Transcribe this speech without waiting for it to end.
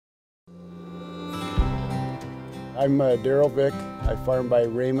I'm Daryl Vick. I farm by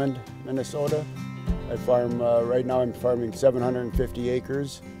Raymond, Minnesota. I farm, right now I'm farming 750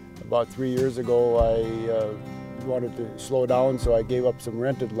 acres. About 3 years ago I wanted to slow down, so I gave up some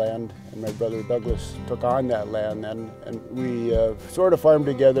rented land, and my brother Douglas took on that land then. And we sort of farm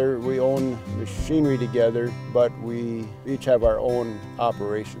together. We own machinery together, but we each have our own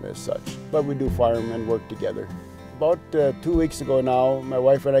operation as such. But we do farm and work together. About 2 weeks ago now, my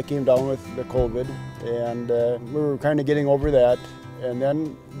wife and I came down with the COVID, and we were kind of getting over that. And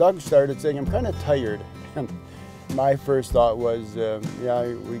then Doug started saying, I'm kind of tired. And my first thought was,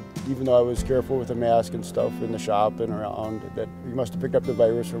 even though I was careful with the mask and stuff in the shop and around, that he must have picked up the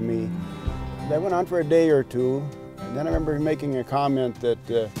virus from me. That went on for a day or two, and then I remember him making a comment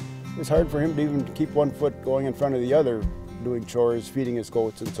that it was hard for him to even keep one foot going in front of the other, doing chores, feeding his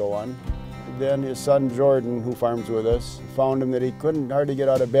goats and so on. Then his son Jordan, who farms with us, found him that he couldn't hardly get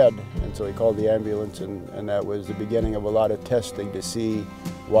out of bed, and so he called the ambulance, and that was the beginning of a lot of testing to see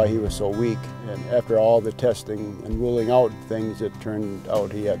why he was so weak. And after all the testing and ruling out things, it turned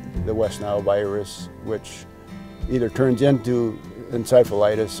out he had the West Nile virus, which either turns into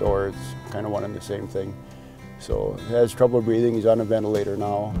encephalitis or it's kind of one and the same thing. So he has trouble breathing. He's on a ventilator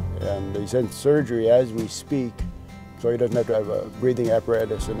now, and he's in surgery as we speak, so he doesn't have to have a breathing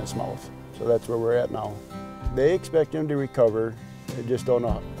apparatus in his mouth. So that's where we're at now. They expect him to recover. They just don't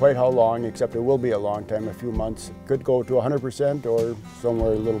know quite how long, except it will be a long time, a few months. Could go to 100% or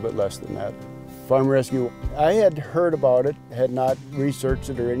somewhere a little bit less than that. Farm rescue, I had heard about it, had not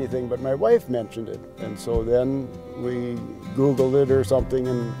researched it or anything, but my wife mentioned it. And so then we Googled it or something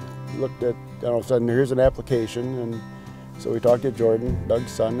and looked at, and all of a sudden here's an application. And so we talked to Jordan,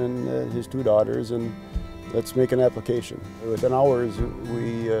 Doug's son, and his two daughters, and let's make an application. Within hours,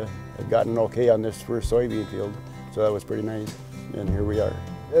 we had gotten okay on this first soybean field, so that was pretty nice, and here we are.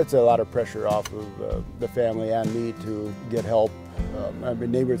 It's a lot of pressure off of the family and me to get help. My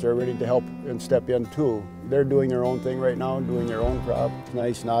neighbors are ready to help and step in too. They're doing their own thing right now, doing their own crop. It's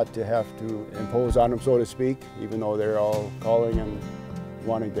nice not to have to impose on them, so to speak, even though they're all calling and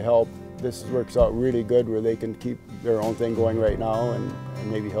wanting to help. This works out really good where they can keep their own thing going right now and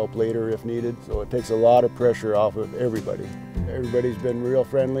maybe help later if needed. So it takes a lot of pressure off of everybody. Everybody's been real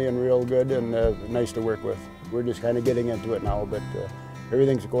friendly and real good and nice to work with. We're just kind of getting into it now, but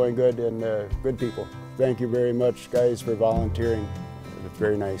everything's going good and good people. Thank you very much, guys, for volunteering. It's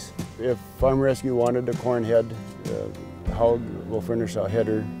very nice. If Farm Rescue wanted a corn head, Howg will furnish a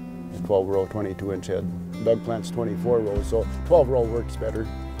header, a 12-row, 22-inch head. Doug plants 24 rows, so 12-row works better.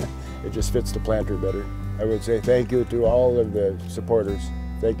 It just fits the planter better. I would say thank you to all of the supporters.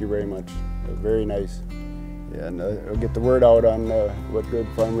 Thank you very much. Very nice. And I'll get the word out on what good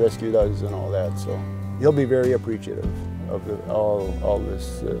Farm Rescue does and all that. So he'll be very appreciative of all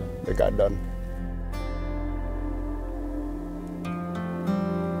this that got done.